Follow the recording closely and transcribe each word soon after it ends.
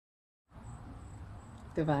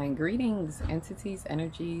Divine greetings, entities,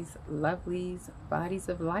 energies, lovelies, bodies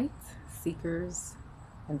of light, seekers,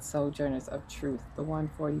 and sojourners of truth. The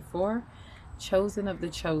 144, chosen of the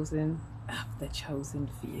chosen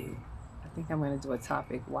few. I think I'm going to do a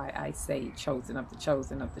topic why I say chosen of the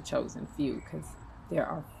chosen few, because there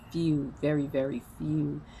are few, very, very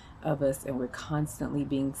few of us, and we're constantly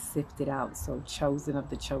being sifted out. So, chosen of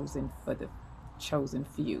the chosen for the chosen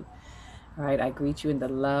few. All right, I greet you in the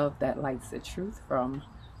love that lights the truth from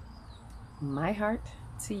my heart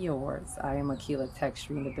to yours. I am Akila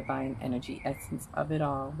Texturing, the divine energy essence of it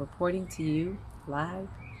all, reporting to you live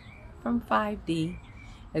from 5D,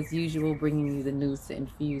 as usual, bringing you the news to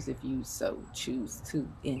infuse if you so choose to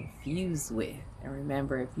infuse with. And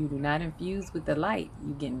remember, if you do not infuse with the light,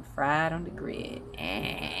 you're getting fried on the grid.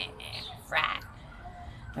 Fried.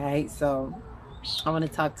 All right, so I want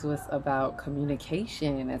to talk to us about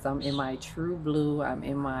communication as I'm in my true blue. I'm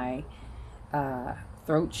in my uh,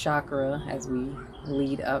 throat chakra as we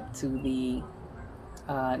lead up to the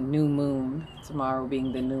new moon, tomorrow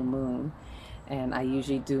being the new moon. And I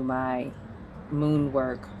usually do my moon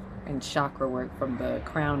work and chakra work from the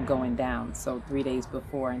crown going down, so 3 days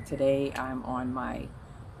before. And today I'm on my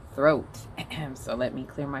throat. So let me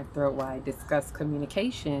clear my throat while I discuss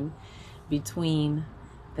communication between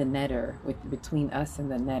the netter, between us and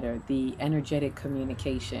the netter, the energetic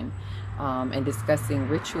communication, and discussing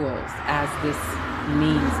rituals as this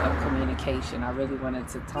means of communication. I really wanted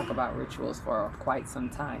to talk about rituals for quite some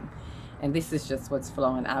time, and this is just what's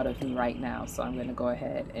flowing out of me right now, so I'm going to go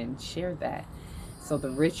ahead and share that. So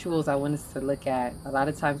the rituals I want us to look at, a lot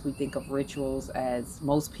of times we think of rituals as,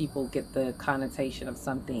 most people get the connotation of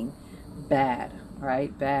something bad,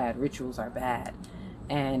 right? Bad. Rituals are bad.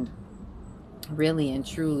 And really and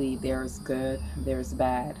truly, there's good, there's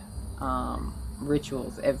bad.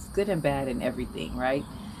 Rituals, it's good and bad in everything, right?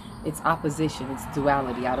 It's opposition, it's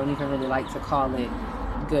duality. I don't even really like to call it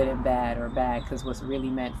good and bad or bad, because what's really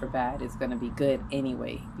meant for bad is going to be good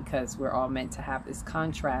anyway, because we're all meant to have this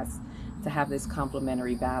contrast, to have this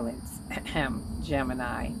complementary balance.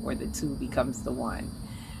 Gemini, where the two becomes the one,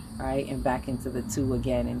 right? And back into the two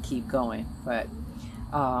again and keep going. But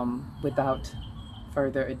without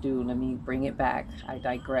further ado, let me bring it back. I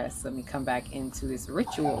digress. Let me come back into this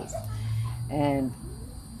rituals. And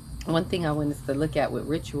one thing I want us to look at with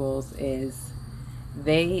rituals is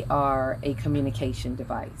they are a communication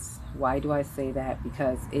device. Why do I say that?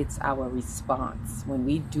 Because it's our response. When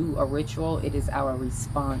we do a ritual, it is our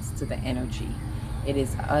response to the energy. It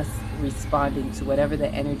is us responding to whatever the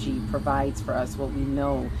energy provides for us, what we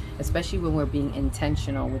know, especially when we're being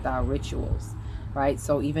intentional with our rituals, right?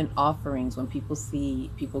 So even offerings, when people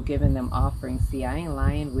see people giving them offerings, see, I ain't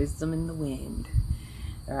lying, wisdom in the wind,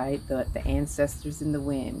 right? The ancestors in the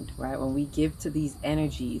wind, right? When we give to these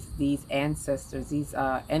energies, these ancestors, these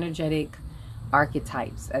energetic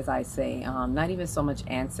archetypes, as I say, not even so much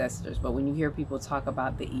ancestors, but when you hear people talk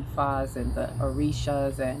about the Ifas and the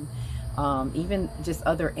Orishas and even just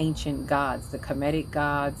other ancient gods, the Kemetic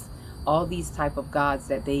gods, all these type of gods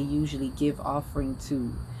that they usually give offering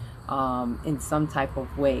to in some type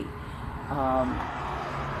of way. Um,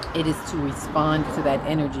 it is to respond to that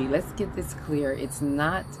energy. Let's get this clear. It's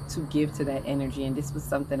not to give to that energy. And this was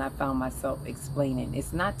something I found myself explaining.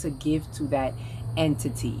 It's not to give to that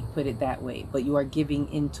entity, put it that way, but you are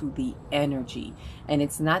giving into the energy. And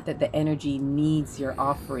it's not that the energy needs your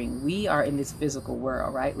offering. We are in this physical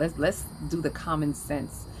world, right? Let's do the common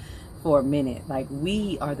sense for a minute. Like,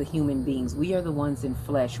 we are the human beings. We are the ones in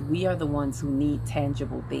flesh. We are the ones who need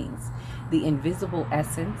tangible things. The invisible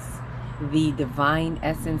essence, the divine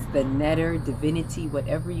essence, the netter, divinity,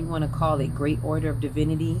 whatever you want to call it, great order of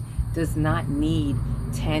divinity, does not need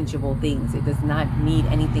tangible things. It does not need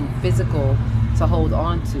anything physical to hold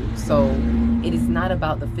on to. So it is not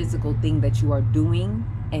about the physical thing that you are doing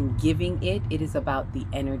and giving it. It is about the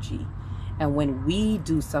energy. And when we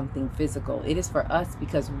do something physical, it is for us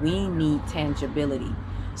because we need tangibility.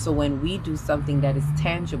 So when we do something that is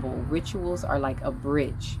tangible, rituals are like a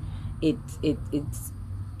bridge. It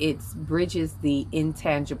bridges the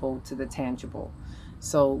intangible to the tangible.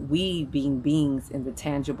 So we, being beings in the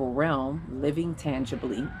tangible realm, living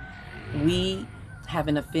tangibly, we have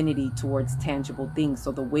an affinity towards tangible things.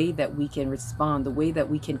 So the way that we can respond, the way that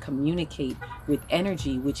we can communicate with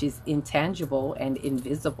energy, which is intangible and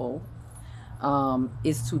invisible,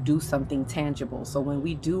 is to do something tangible. So when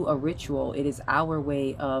we do a ritual, it is our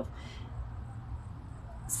way of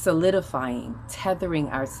solidifying, tethering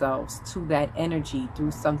ourselves to that energy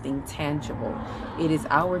through something tangible. It is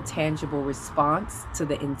our tangible response to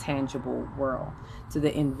the intangible world, to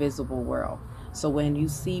the invisible world. So when you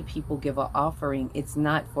see people give an offering, it's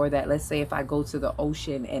not for that. Let's say if I go to the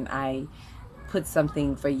ocean and I put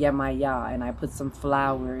something for Yemaya, and I put some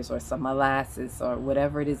flowers or some molasses or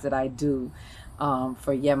whatever it is that I do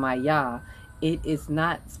for Yemaya, it is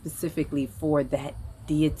not specifically for that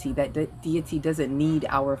deity. That the deity doesn't need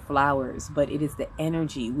our flowers, but it is the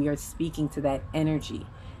energy. We are speaking to that energy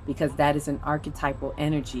because that is an archetypal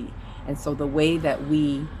energy. And so the way that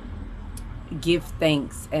we give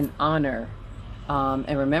thanks and honor,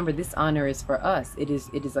 and remember, this honor is for us. It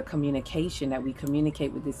is a communication that we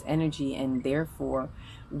communicate with this energy, and therefore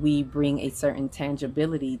we bring a certain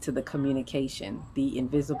tangibility to the communication, the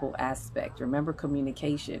invisible aspect. Remember,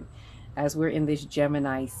 communication, as we're in this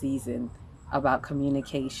Gemini season about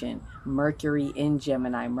communication, Mercury in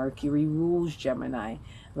Gemini, Mercury rules Gemini.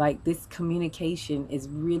 Like, this communication is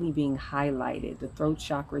really being highlighted. The throat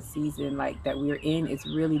chakra season, like, that we're in, is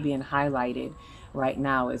really being highlighted right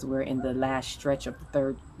now as we're in the last stretch of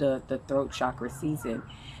the throat chakra season.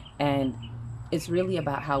 And it's really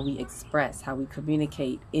about how we express, how we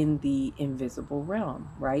communicate in the invisible realm,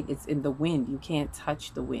 right? It's in the wind. You can't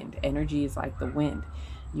touch the wind. Energy is like the wind.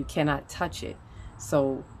 You cannot touch it.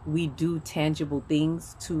 So we do tangible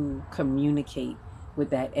things to communicate with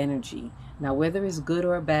that energy. Now, whether it's good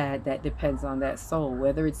or bad, that depends on that soul.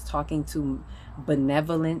 Whether it's talking to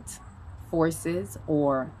benevolent forces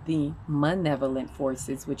or the malevolent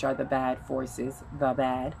forces, which are the bad forces, the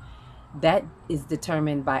bad, that is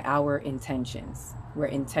determined by our intentions. Where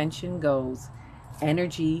intention goes,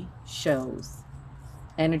 energy shows.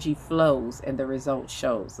 Energy flows and the result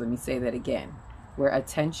shows. Let me say that again. Where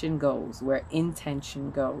attention goes, where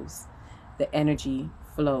intention goes, the energy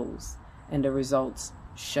flows and the results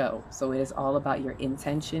show. So it is all about your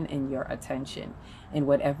intention and your attention and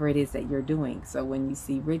whatever it is that you're doing. So when you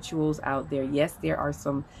see rituals out there, yes, there are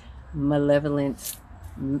some malevolent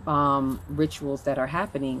rituals that are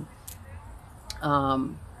happening,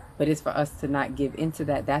 but it's for us to not give into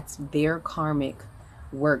that. That's their karmic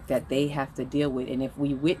work that they have to deal with, and if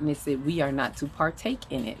we witness it, we are not to partake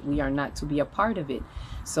in it. We are not to be a part of it.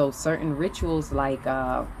 So certain rituals, like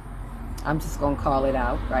I'm just gonna call it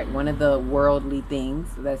out, right? One of the worldly things,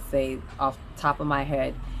 let's say off the top of my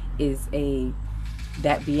head, is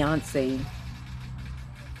that Beyonce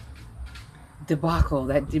debacle,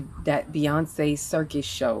 that Beyonce circus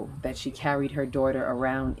show that she carried her daughter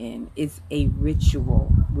around in, is a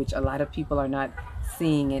ritual, which a lot of people are not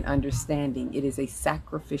seeing and understanding. It is a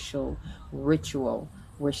sacrificial ritual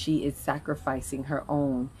where she is sacrificing her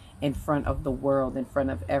own in front of the world, in front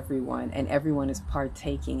of everyone, and everyone is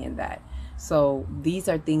partaking in that. So these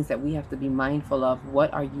are things that we have to be mindful of.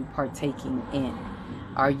 What are you partaking in?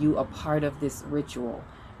 Are you a part of this ritual,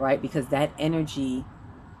 right? Because that energy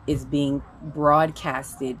is being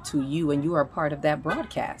broadcasted to you, and you are part of that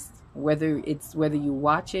broadcast, whether you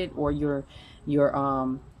watch it or you're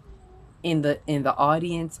in the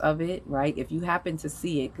audience of it, right? If you happen to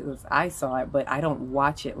see it, because I saw it, but I don't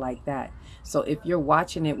watch it like that. So if you're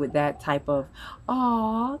watching it with that type of,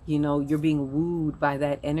 you're being wooed by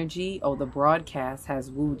that energy, the broadcast has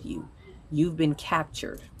wooed you. You've been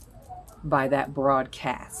captured by that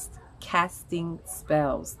broadcast. Casting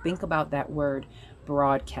spells. Think about that word,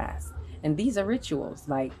 broadcast. And these are rituals.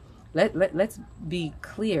 Like, let's be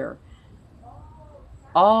clear.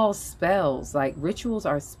 All spells, like rituals,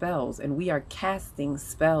 are spells, and we are casting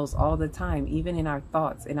spells all the time, even in our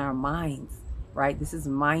thoughts, in our minds, right? This is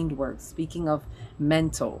mind work. Speaking of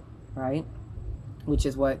mental, right? Which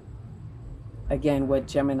is what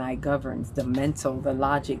Gemini governs, the mental, the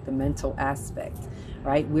logic, the mental aspect,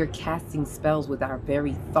 right? We're casting spells with our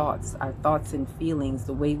very thoughts, our thoughts and feelings,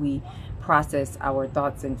 the way we process our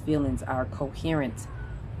thoughts and feelings, our coherent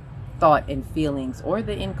thought and feelings, or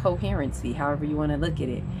the incoherency, however you want to look at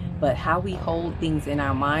it. But how we hold things in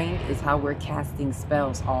our mind is how we're casting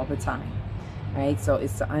spells all the time, right? So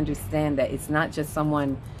it's to understand that it's not just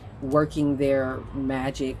someone working their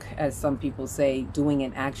magic, as some people say, doing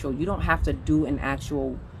an actual, you don't have to do an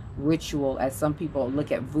actual ritual, as some people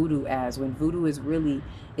look at voodoo as, when voodoo is really,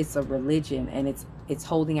 it's a religion, and it's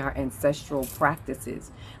holding our ancestral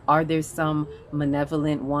practices. Are there some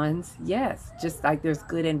malevolent ones? Yes, just like there's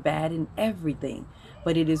good and bad in everything,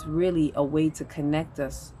 but it is really a way to connect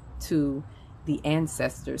us to the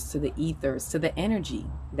ancestors, to the ethers, to the energy.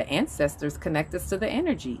 The ancestors connect us to the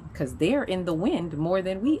energy because they're in the wind more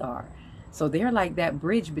than we are. So they're like that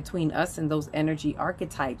bridge between us and those energy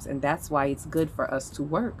archetypes. And that's why it's good for us to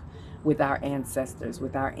work with our ancestors,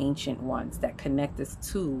 with our ancient ones that connect us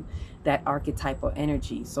to that archetypal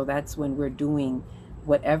energy. So that's when we're doing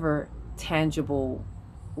whatever tangible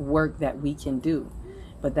work that we can do.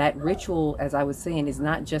 But that ritual, as I was saying, is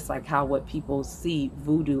not just like how what people see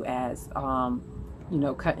voodoo as,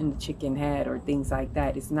 cutting the chicken head or things like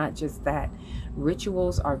that. It's not just that.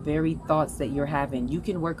 Rituals are very thoughts that you're having. You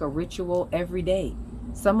can work a ritual every day.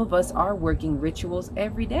 Some of us are working rituals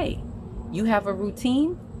every day. You have a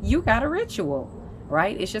routine, you got a ritual,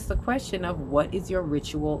 right? It's just a question of what is your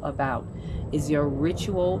ritual about? Is your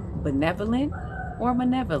ritual benevolent or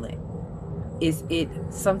malevolent? Is it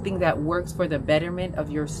something that works for the betterment of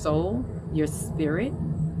your soul, your spirit,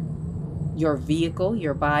 your vehicle,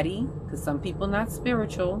 your body? Because some people not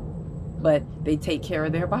spiritual, but they take care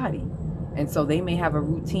of their body. And so they may have a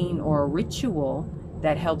routine or a ritual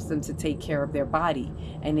that helps them to take care of their body.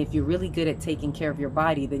 And if you're really good at taking care of your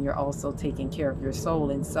body, then you're also taking care of your soul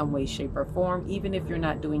in some way, shape, or form, even if you're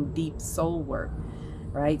not doing deep soul work,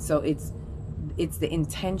 right? So it's the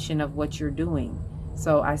intention of what you're doing.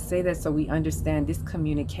 So I say that so we understand this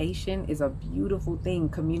communication is a beautiful thing,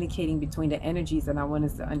 communicating between the energies. And I want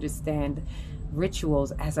us to understand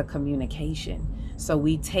rituals as a communication. So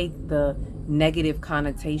we take the negative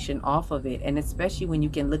connotation off of it. And especially when you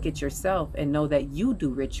can look at yourself and know that you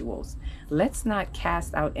do rituals. Let's not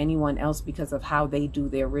cast out anyone else because of how they do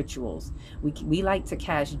their rituals. We like to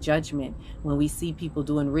cast judgment when we see people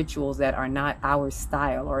doing rituals that are not our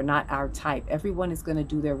style or not our type. Everyone is going to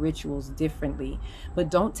do their rituals differently. But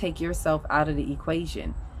don't take yourself out of the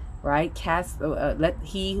equation. Right? Let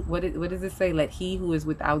he, what does it say? Let he who is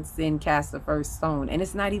without sin cast the first stone. And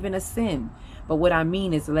it's not even a sin. But what I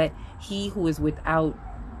mean is let he who is without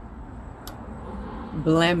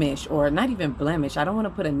blemish, or not even blemish. I don't want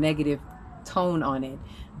to put a negative tone on it.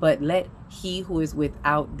 But let he who is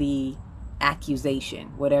without the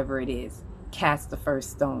accusation, whatever it is, cast the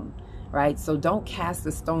first stone. Right? So don't cast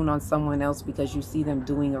a stone on someone else because you see them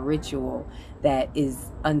doing a ritual that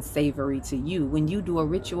is unsavory to you. When you do a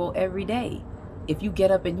ritual every day, if you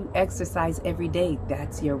get up and you exercise every day,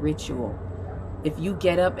 that's your ritual. If you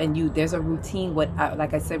get up and there's a routine,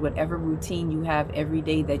 like I said, whatever routine you have every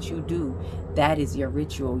day that you do, that is your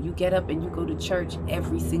ritual. You get up and you go to church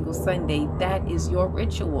every single Sunday, that is your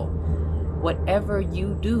ritual. Whatever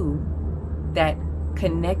you do that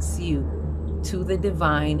connects you to the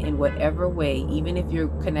divine in whatever way, even if you're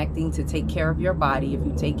connecting to take care of your body, if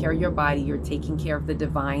you take care of your body, you're taking care of the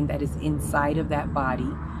divine that is inside of that body.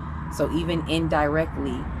 So even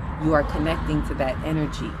indirectly, you are connecting to that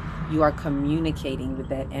energy. You are communicating with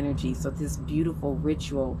that energy. So this beautiful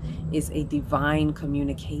ritual is a divine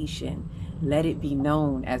communication. Let it be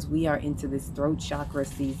known as we are into this throat chakra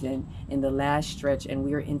season in the last stretch, and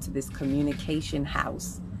we are into this communication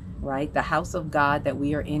house. Right? The house of God that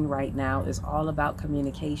we are in right now is all about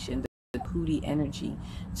communication. The Tahuti energy,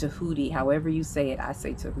 Tahuti, however you say it, I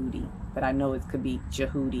say Tahuti, but I know it could be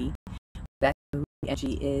Jehudi. That Tahuti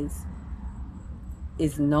energy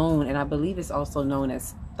is known, and I believe it's also known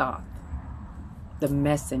as Thoth, the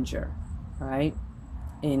messenger, right?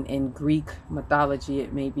 In Greek mythology,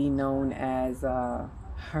 it may be known as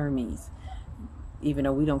Hermes, even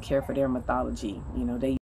though we don't care for their mythology. You know,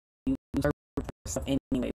 they use stuff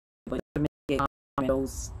anyway. But to make it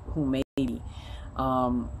those who may be,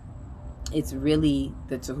 it's really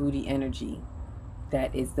the Tahuti energy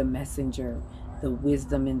that is the messenger, the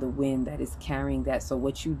wisdom in the wind that is carrying that. So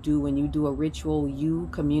what you do when you do a ritual, you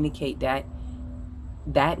communicate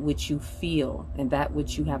that which you feel and that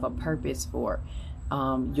which you have a purpose for,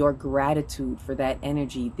 your gratitude for that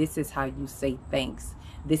energy. This is how you say thanks.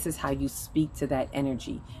 This is how you speak to that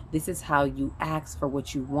energy. This is how you ask for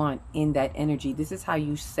what you want in that energy. This is how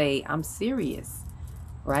you say, I'm serious,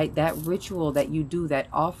 right? That ritual that you do, that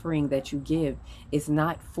offering that you give, is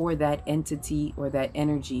not for that entity or that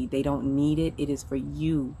energy. They don't need it. It is for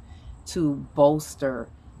you to bolster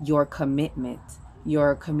your commitment,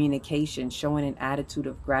 your communication, showing an attitude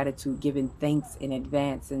of gratitude, giving thanks in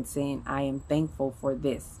advance and saying, I am thankful for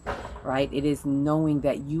this, right? It is knowing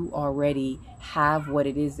that you already have what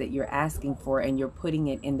it is that you're asking for and you're putting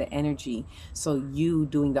it in the energy. So you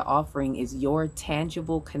doing the offering is your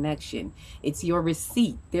tangible connection. It's your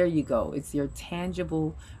receipt. There you go. It's your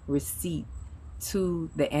tangible receipt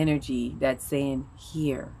to the energy that's saying,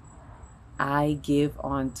 here, I give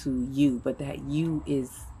onto you. But that you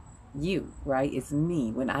is you, right? It's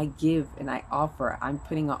me. When I give and I offer, I'm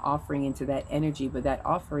putting an offering into that energy, but that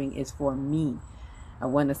offering is for me. I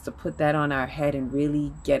want us to put that on our head and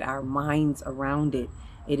really get our minds around it.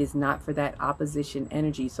 It is not for that opposition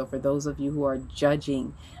energy. So for those of you who are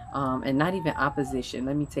judging, and not even opposition,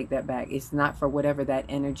 let me take that back. It's not for whatever that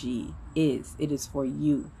energy is. It is for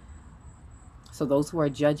you. So those who are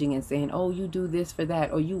judging and saying, oh, you do this for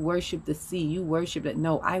that, or you worship the sea, you worship it.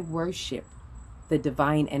 No, I worship the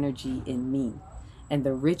divine energy in me. And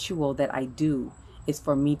the ritual that I do is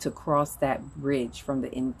for me to cross that bridge from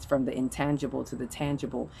the intangible to the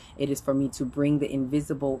tangible. It is for me to bring the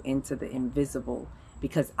invisible into the invisible,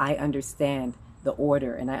 because I understand the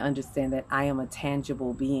order, and I understand that I am a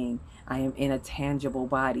tangible being. I am in a tangible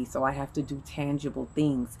body, so I have to do tangible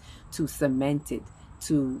things to cement it,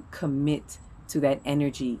 to commit to that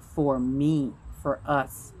energy for me, for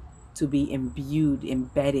us to be imbued,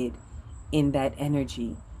 embedded in that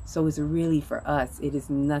energy. So it's really for us. It is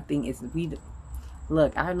nothing. It's we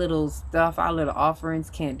look, our little stuff, our little offerings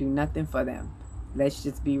can't do nothing for them. Let's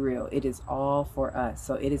just be real. It is all for us.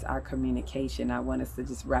 So it is our communication. I want us to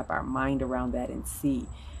just wrap our mind around that and see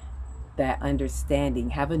that understanding,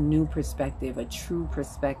 have a new perspective, a true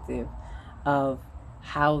perspective of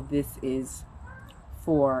how this is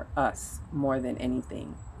for us more than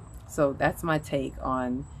anything. So that's my take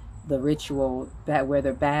on the ritual, that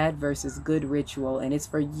whether bad versus good ritual, and it's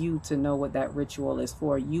for you to know what that ritual is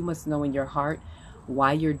for. You must know in your heart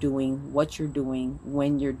why you're doing what you're doing,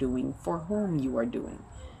 when you're doing, for whom you are doing,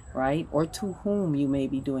 right? Or to whom you may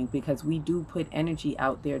be doing, because we do put energy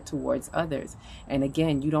out there towards others. And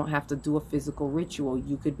again, you don't have to do a physical ritual.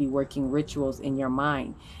 You could be working rituals in your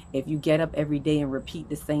mind. If you get up every day and repeat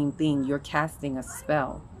the same thing, you're casting a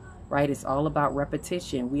spell, right? It's all about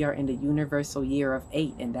repetition. We are in the universal year of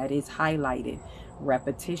 8, and that is highlighted.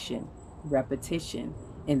 Repetition, repetition.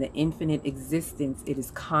 In the infinite existence, it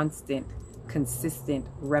is constant, consistent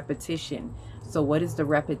repetition. So what is the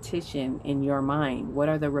repetition in your mind? What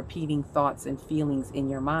are the repeating thoughts and feelings in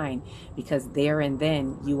your mind? Because there and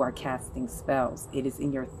then you are casting spells. It is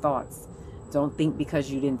in your thoughts. Don't think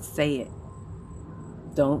because you didn't say it.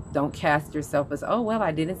 Don't cast yourself as, oh, well,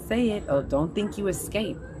 I didn't say it. Oh, don't think you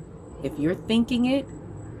escape. If you're thinking it,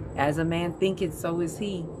 as a man thinketh, so is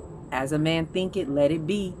he. As a man thinketh, let it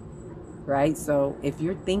be. Right? So if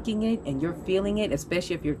you're thinking it and you're feeling it,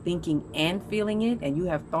 especially if you're thinking and feeling it, and you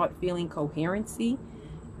have thought feeling coherency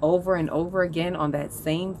over and over again on that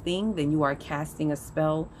same thing, then you are casting a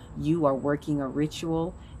spell, you are working a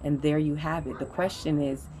ritual, and there you have it. The question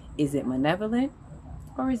is it malevolent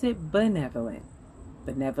or is it benevolent?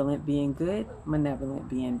 Benevolent being good, malevolent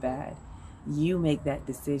being bad. You make that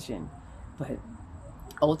decision. But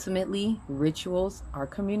ultimately, rituals are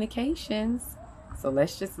communications. So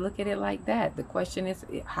let's just look at it like that. The question is,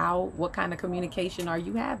 what kind of communication are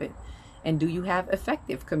you having? And do you have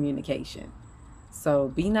effective communication? So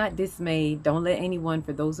be not dismayed. Don't let anyone,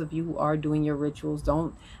 for those of you who are doing your rituals,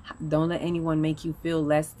 don't let anyone make you feel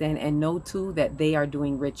less than. And know too that they are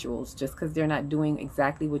doing rituals. Just because they're not doing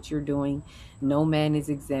exactly what you're doing, no man is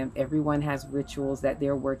exempt. Everyone has rituals that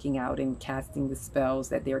they're working out and casting the spells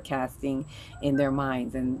that they're casting in their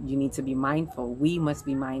minds. And you need to be mindful. We must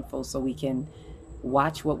be mindful so we can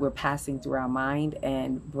watch what we're passing through our mind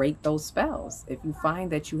and break those spells. If you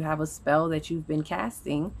find that you have a spell that you've been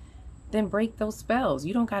casting, then break those spells.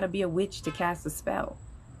 You don't got to be a witch to cast a spell.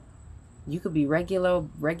 You could be regular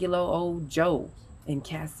old Joe and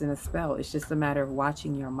casting a spell. It's just a matter of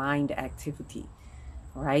watching your mind activity,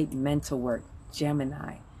 right? Mental work,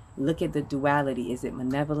 Gemini. Look at the duality. Is it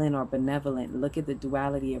malevolent or benevolent? Look at the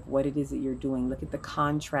duality of what it is that you're doing. Look at the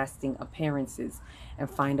contrasting appearances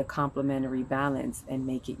and find a complementary balance and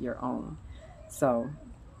make it your own. So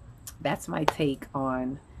that's my take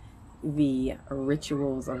on the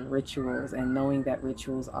rituals of rituals, and knowing that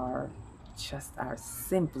rituals are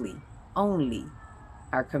simply only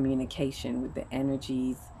our communication with the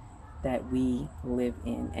energies that we live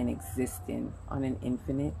in and exist in on an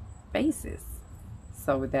infinite basis.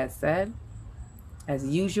 So with that said, as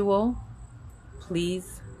usual,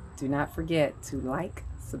 please do not forget to like,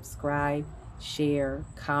 subscribe, share,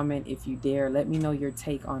 comment if you dare. Let me know your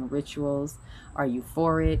take on rituals. Are you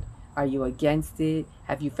for it? Are you against it?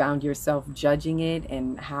 Have you found yourself judging it?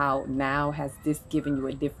 And how now has this given you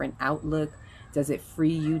a different outlook? Does it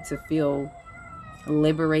free you to feel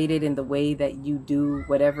liberated in the way that you do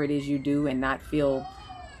whatever it is you do and not feel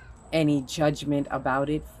any judgment about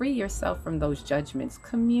it? Free yourself from those judgments.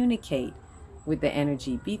 Communicate with the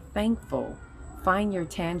energy. Be thankful. Find your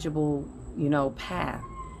tangible, path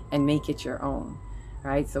and make it your own.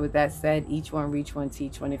 Right? So with that said, each one, reach one,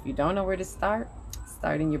 teach one. If you don't know where to start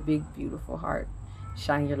in your big, beautiful heart.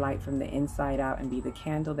 Shine your light from the inside out and be the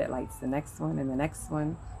candle that lights the next one and the next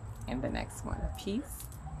one and the next one. Peace,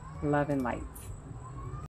 love, and light.